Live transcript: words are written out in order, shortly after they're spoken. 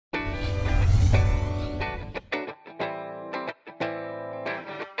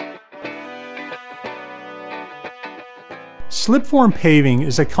Slipform paving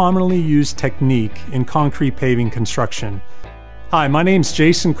is a commonly used technique in concrete paving construction. Hi, my name is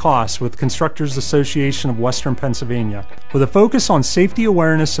Jason Koss with Constructors Association of Western Pennsylvania. With a focus on safety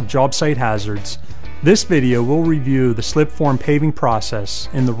awareness of job site hazards, this video will review the slipform paving process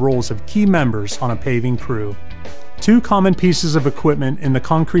and the roles of key members on a paving crew. Two common pieces of equipment in the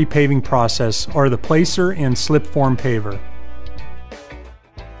concrete paving process are the placer and slipform paver.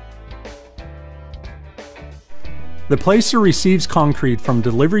 The placer receives concrete from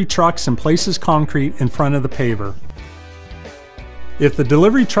delivery trucks and places concrete in front of the paver. If the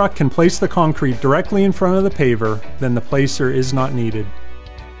delivery truck can place the concrete directly in front of the paver, then the placer is not needed.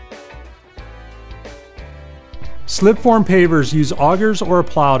 Slipform pavers use augers or a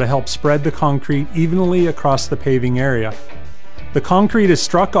plow to help spread the concrete evenly across the paving area. The concrete is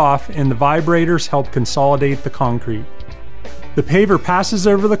struck off and the vibrators help consolidate the concrete. The paver passes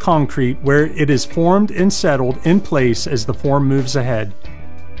over the concrete where it is formed and settled in place as the form moves ahead.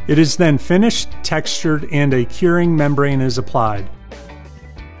 It is then finished, textured, and a curing membrane is applied.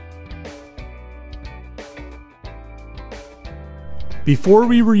 Before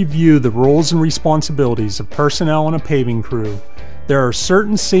we review the roles and responsibilities of personnel on a paving crew, there are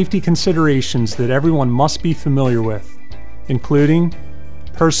certain safety considerations that everyone must be familiar with, including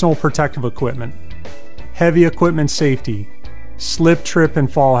personal protective equipment, heavy equipment safety, slip, trip,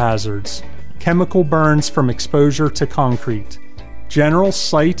 and fall hazards, chemical burns from exposure to concrete, general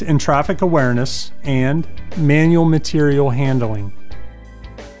site and traffic awareness, and manual material handling.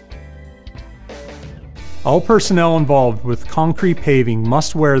 All personnel involved with concrete paving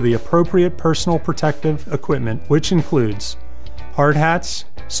must wear the appropriate personal protective equipment, which includes hard hats,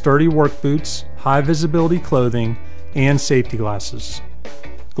 sturdy work boots, high visibility clothing, and safety glasses.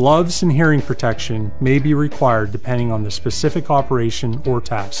 Gloves and hearing protection may be required depending on the specific operation or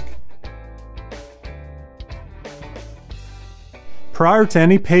task. Prior to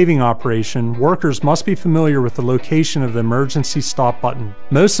any paving operation, workers must be familiar with the location of the emergency stop button.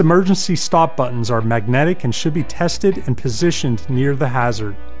 Most emergency stop buttons are magnetic and should be tested and positioned near the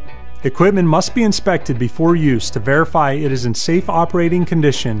hazard. Equipment must be inspected before use to verify it is in safe operating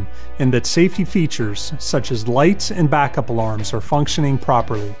condition and that safety features, such as lights and backup alarms, are functioning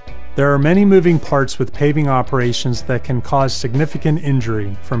properly. There are many moving parts with paving operations that can cause significant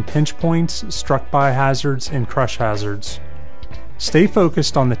injury, from pinch points, struck by hazards, and crush hazards. Stay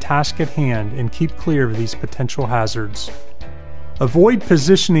focused on the task at hand and keep clear of these potential hazards. Avoid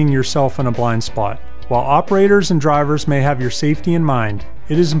positioning yourself in a blind spot. While operators and drivers may have your safety in mind,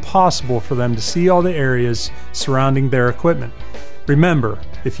 it is impossible for them to see all the areas surrounding their equipment. Remember,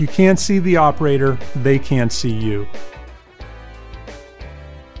 if you can't see the operator, they can't see you.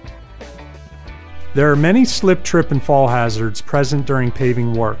 There are many slip, trip, and fall hazards present during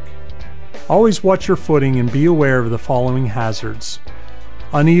paving work. Always watch your footing and be aware of the following hazards: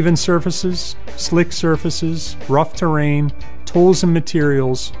 uneven surfaces, slick surfaces, rough terrain, tools and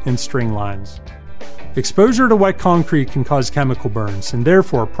materials, and string lines. Exposure to wet concrete can cause chemical burns, and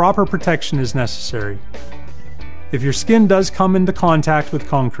therefore proper protection is necessary. If your skin does come into contact with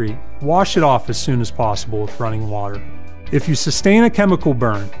concrete, wash it off as soon as possible with running water. If you sustain a chemical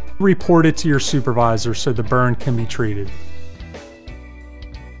burn, report it to your supervisor so the burn can be treated.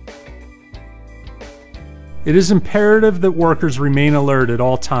 It is imperative that workers remain alert at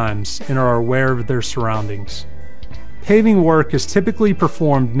all times and are aware of their surroundings. Paving work is typically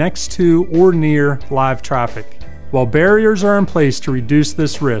performed next to or near live traffic. While barriers are in place to reduce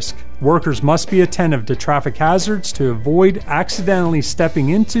this risk, workers must be attentive to traffic hazards to avoid accidentally stepping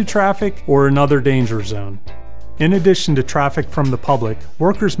into traffic or another danger zone. In addition to traffic from the public,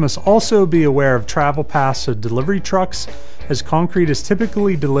 workers must also be aware of travel paths of delivery trucks, as concrete is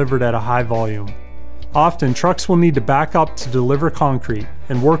typically delivered at a high volume. Often, trucks will need to back up to deliver concrete,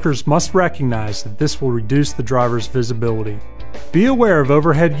 and workers must recognize that this will reduce the driver's visibility. Be aware of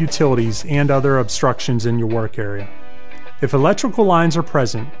overhead utilities and other obstructions in your work area. If electrical lines are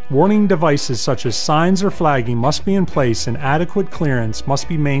present, warning devices such as signs or flagging must be in place and adequate clearance must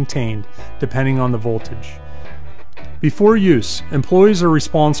be maintained depending on the voltage. Before use, employees are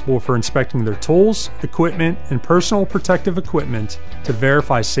responsible for inspecting their tools, equipment, and personal protective equipment to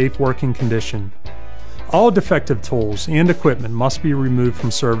verify safe working condition. All defective tools and equipment must be removed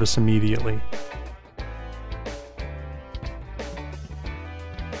from service immediately.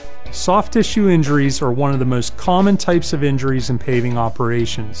 Soft tissue injuries are one of the most common types of injuries in paving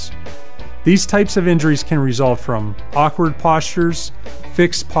operations. These types of injuries can result from awkward postures,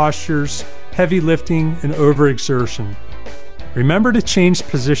 fixed postures, heavy lifting, and overexertion. Remember to change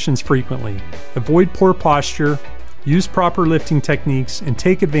positions frequently. Avoid poor posture, use proper lifting techniques, and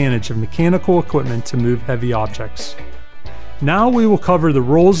take advantage of mechanical equipment to move heavy objects. Now we will cover the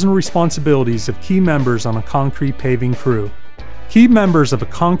roles and responsibilities of key members on a concrete paving crew. Key members of a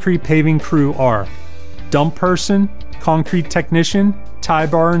concrete paving crew are dump person, concrete technician, tie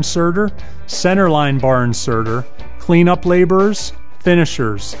bar inserter, centerline bar inserter, cleanup laborers,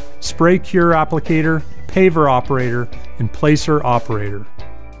 finishers, spray cure applicator, paver operator, and placer operator.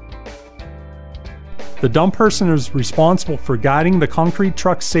 The dump person is responsible for guiding the concrete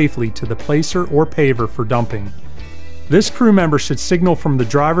truck safely to the placer or paver for dumping. This crew member should signal from the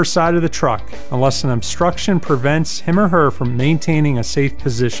driver's side of the truck unless an obstruction prevents him or her from maintaining a safe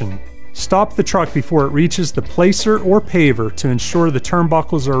position. Stop the truck before it reaches the placer or paver to ensure the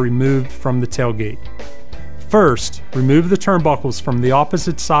turnbuckles are removed from the tailgate. First, remove the turnbuckles from the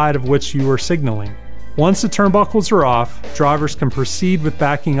opposite side of which you are signaling. Once the turnbuckles are off, drivers can proceed with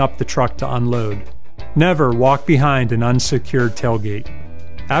backing up the truck to unload. Never walk behind an unsecured tailgate.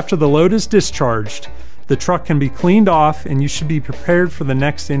 After the load is discharged, the truck can be cleaned off and you should be prepared for the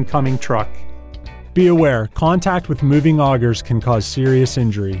next incoming truck. Be aware, contact with moving augers can cause serious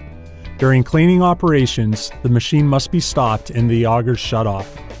injury. During cleaning operations, the machine must be stopped and the augers shut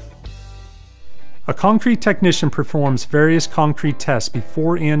off. A concrete technician performs various concrete tests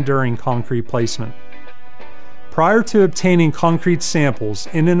before and during concrete placement. Prior to obtaining concrete samples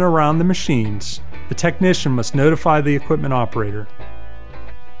in and around the machines, the technician must notify the equipment operator.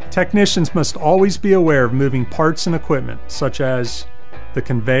 Technicians must always be aware of moving parts and equipment such as the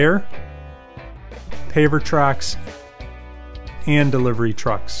conveyor, paver tracks, and delivery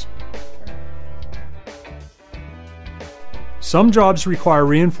trucks. Some jobs require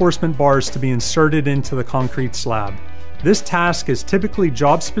reinforcement bars to be inserted into the concrete slab. This task is typically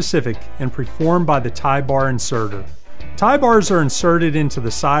job specific and performed by the tie bar inserter. Tie bars are inserted into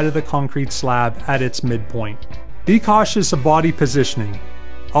the side of the concrete slab at its midpoint. Be cautious of body positioning.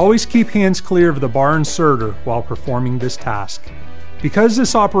 Always keep hands clear of the bar inserter while performing this task. Because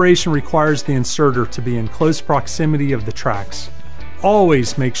this operation requires the inserter to be in close proximity of the tracks,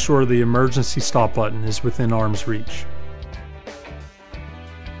 always make sure the emergency stop button is within arm's reach.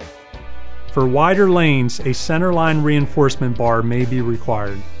 For wider lanes, a centerline reinforcement bar may be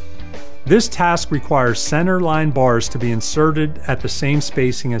required. This task requires centerline bars to be inserted at the same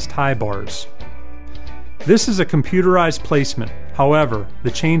spacing as tie bars. This is a computerized placement. However,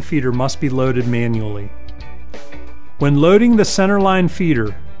 the chain feeder must be loaded manually. When loading the centerline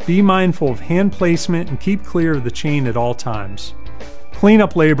feeder, be mindful of hand placement and keep clear of the chain at all times.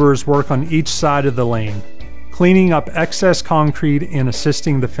 Cleanup laborers work on each side of the lane, cleaning up excess concrete and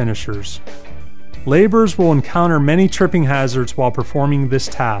assisting the finishers. Laborers will encounter many tripping hazards while performing this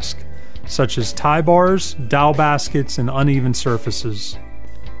task, such as tie bars, dowel baskets, and uneven surfaces.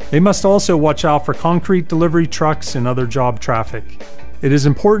 They must also watch out for concrete delivery trucks and other job traffic. It is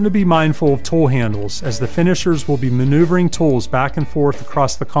important to be mindful of tool handles, as the finishers will be maneuvering tools back and forth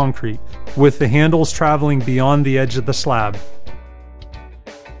across the concrete, with the handles traveling beyond the edge of the slab.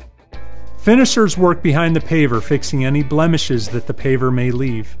 Finishers work behind the paver, fixing any blemishes that the paver may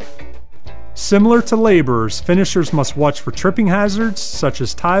leave. Similar to laborers, finishers must watch for tripping hazards such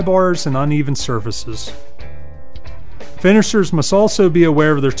as tie bars and uneven surfaces. Finishers must also be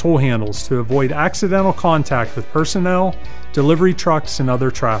aware of their tool handles to avoid accidental contact with personnel, delivery trucks, and other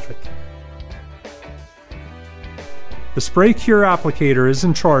traffic. The spray cure applicator is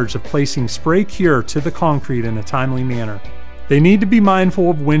in charge of placing spray cure to the concrete in a timely manner. They need to be mindful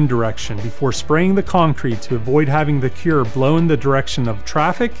of wind direction before spraying the concrete to avoid having the cure blow in the direction of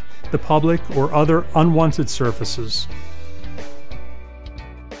traffic, the public, or other unwanted surfaces.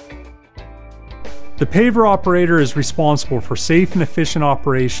 The paver operator is responsible for safe and efficient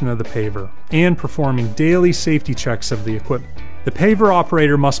operation of the paver and performing daily safety checks of the equipment. The paver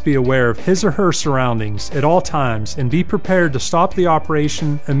operator must be aware of his or her surroundings at all times and be prepared to stop the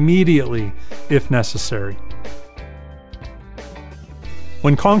operation immediately if necessary.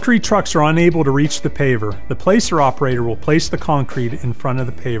 When concrete trucks are unable to reach the paver, the placer operator will place the concrete in front of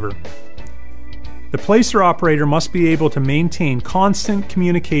the paver. The placer operator must be able to maintain constant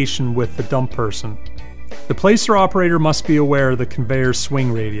communication with the dump person. The placer operator must be aware of the conveyor's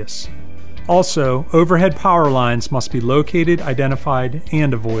swing radius. Also, overhead power lines must be located, identified,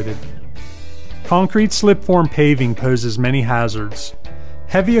 and avoided. Concrete slipform paving poses many hazards.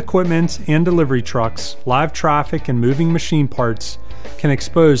 Heavy equipment and delivery trucks, live traffic, and moving machine parts can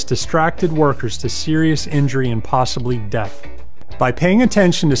expose distracted workers to serious injury and possibly death. By paying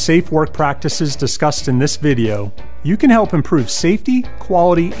attention to safe work practices discussed in this video, you can help improve safety,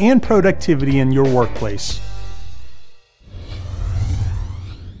 quality, and productivity in your workplace.